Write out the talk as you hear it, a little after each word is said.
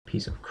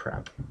piece of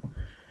crap.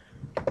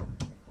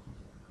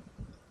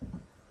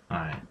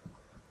 Alright.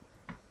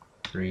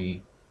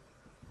 3,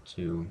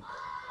 2,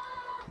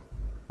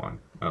 1.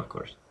 Oh, of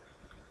course.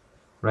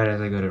 Right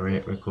as I go to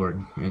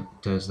record, it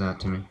does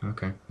that to me.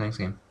 Okay, thanks,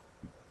 game.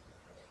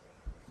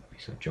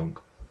 Piece of junk.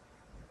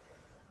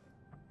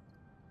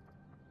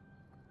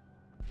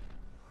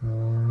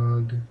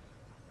 Hug.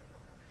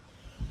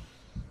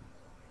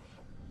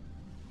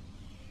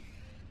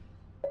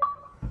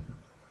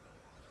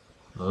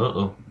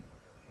 Uh-oh.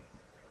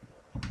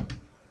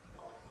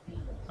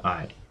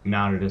 Alright,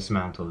 now to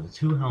dismantle the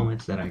 2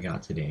 helmets that I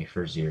got today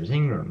for Zier's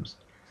Ingrams.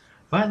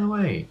 By the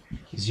way,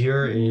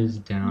 Zier is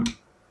down.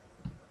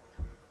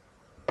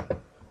 Are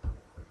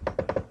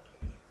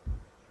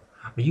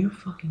you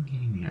fucking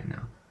kidding me right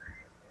now?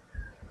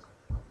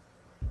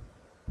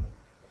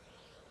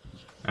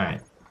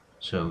 Alright,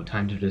 so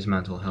time to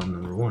dismantle helm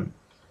number 1.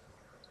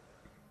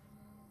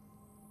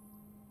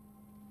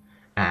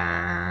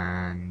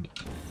 And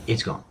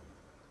it's gone.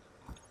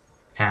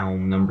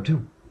 Helm number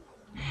 2.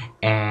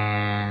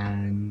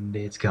 And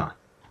it's gone.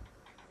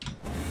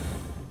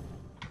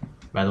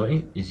 By the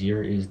way,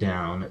 Zier is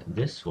down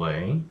this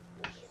way.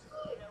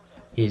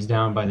 He's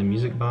down by the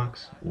music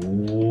box.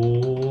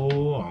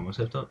 Ooh, almost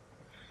effed up.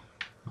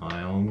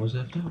 I almost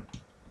effed up.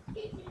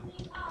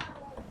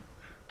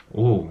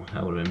 Ooh,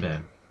 that would have been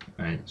bad.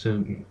 Alright,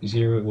 so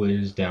Zier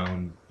was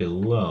down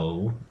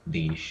below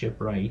the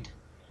shipwright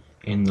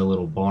in the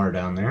little bar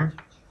down there.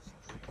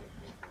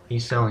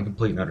 He's selling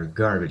complete and utter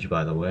garbage,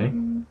 by the way.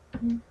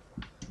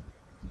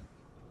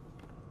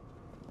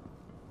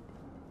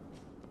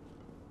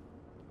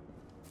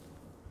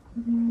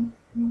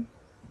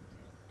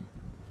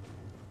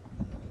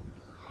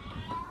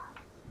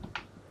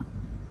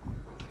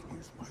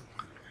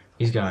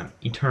 He's got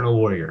Eternal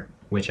Warrior,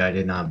 which I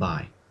did not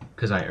buy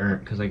because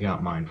I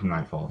got mine from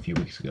Nightfall a few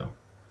weeks ago.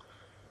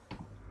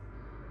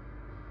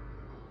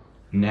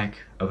 Neck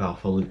of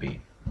Alpha Lupi,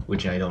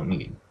 which I don't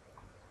need.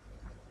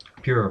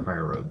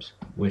 Purifier robes,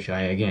 which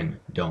I again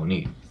don't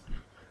need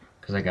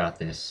because I got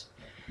this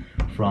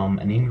from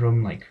an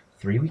Ingram like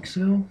 3 weeks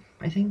ago,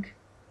 I think.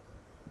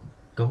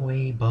 Go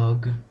away,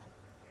 bug.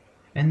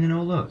 And then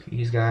oh look,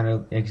 he's got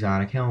an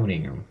exotic helmet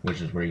Ingram,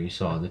 which is where you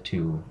saw the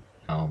 2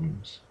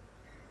 helms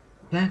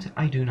that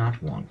I do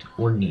not want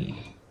or need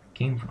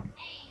came from.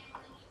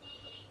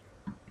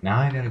 Now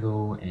I gotta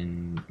go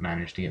and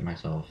manage to get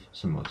myself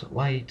some modes of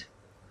light.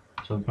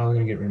 So I'm probably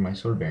gonna get rid of my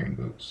sword bearing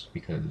boots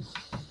because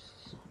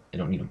I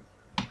don't need them.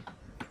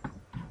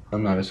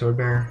 I'm not a sword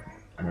bearer.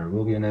 I never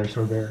will be another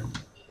sword bearer.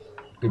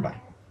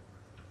 Goodbye.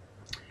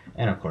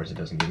 And of course it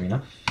doesn't give me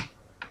enough